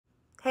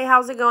Hey,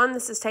 how's it going?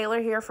 This is Taylor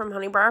here from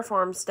Honeybriar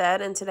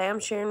Farmstead, and today I'm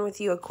sharing with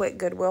you a quick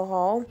Goodwill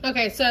haul.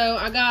 Okay, so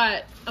I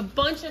got a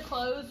bunch of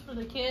clothes for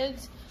the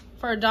kids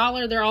for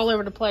 $1. They're all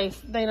over the place.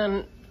 They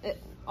done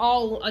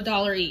all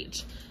 $1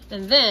 each.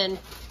 And then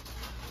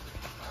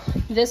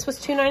this was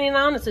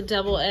 $2.99. It's a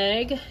double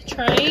egg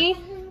tray.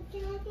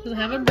 Doesn't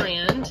have a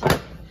brand.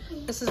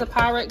 This is a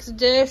Pyrex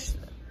dish,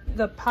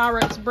 the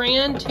Pyrex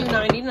brand,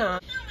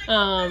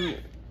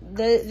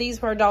 $2.99.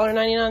 These were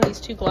 $1.99. These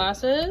two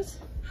glasses.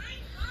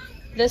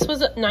 This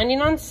was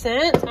 99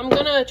 cents. I'm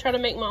going to try to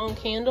make my own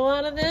candle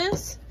out of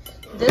this.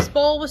 This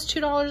bowl was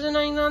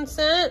 $2.99.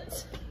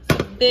 It's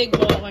a big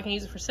bowl. I can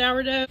use it for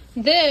sourdough.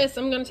 This,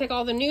 I'm going to take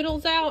all the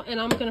noodles out and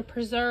I'm going to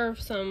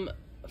preserve some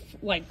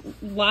like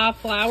live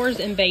flowers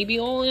and baby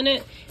oil in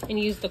it and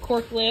use the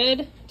cork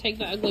lid. Take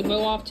the ugly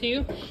bow off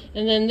too.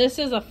 And then this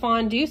is a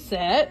fondue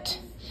set.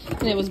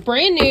 And it was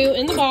brand new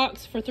in the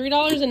box for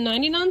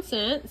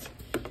 $3.99.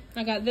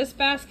 I got this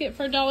basket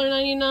for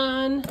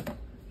 $1.99.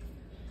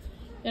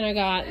 And I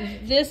got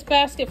this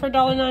basket for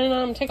 $1.99. I'm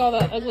going to take all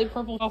the ugly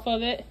purple off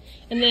of it.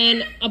 And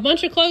then a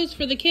bunch of clothes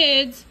for the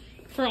kids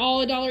for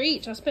all $1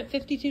 each. I spent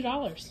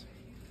 $52.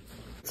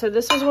 So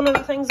this is one of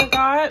the things I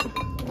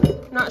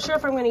got. Not sure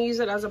if I'm going to use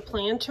it as a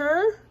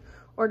planter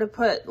or to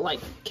put like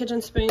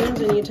kitchen spoons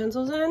and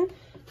utensils in.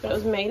 But it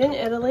was made in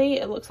Italy.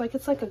 It looks like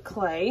it's like a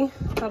clay. I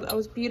thought that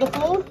was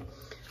beautiful.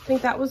 I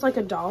think that was like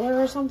 $1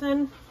 or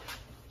something.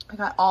 I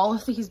got all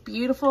of these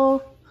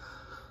beautiful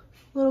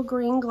little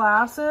green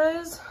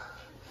glasses.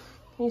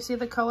 You see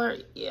the color?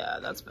 Yeah,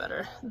 that's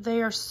better.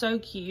 They are so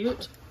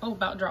cute. Oh,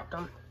 about dropped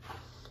them.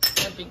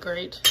 That'd be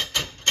great.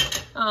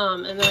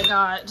 And then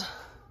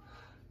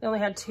they only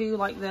had two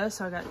like this,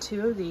 so I got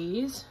two of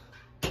these.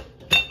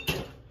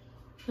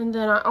 And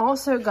then I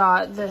also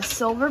got this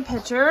silver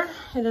pitcher.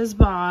 It is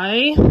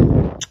by,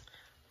 I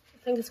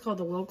think it's called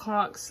the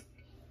Wilcox.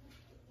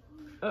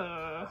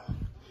 It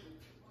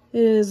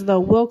is the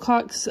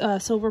Wilcox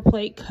Silver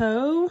Plate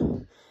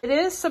Co. It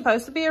is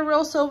supposed to be a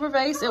real silver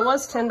vase. It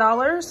was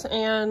 $10,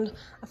 and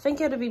I think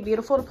it would be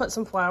beautiful to put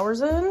some flowers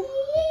in.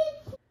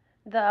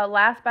 The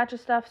last batch of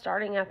stuff,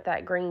 starting at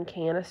that green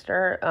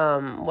canister,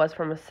 was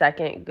from a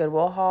second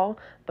Goodwill haul,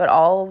 but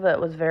all of it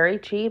was very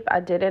cheap.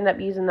 I did end up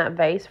using that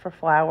vase for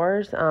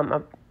flowers.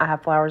 I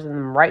have flowers in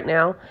them right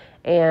now,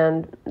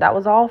 and that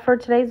was all for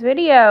today's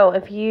video.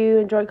 If you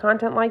enjoyed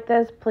content like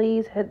this,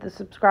 please hit the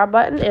subscribe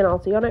button, and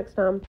I'll see you next time.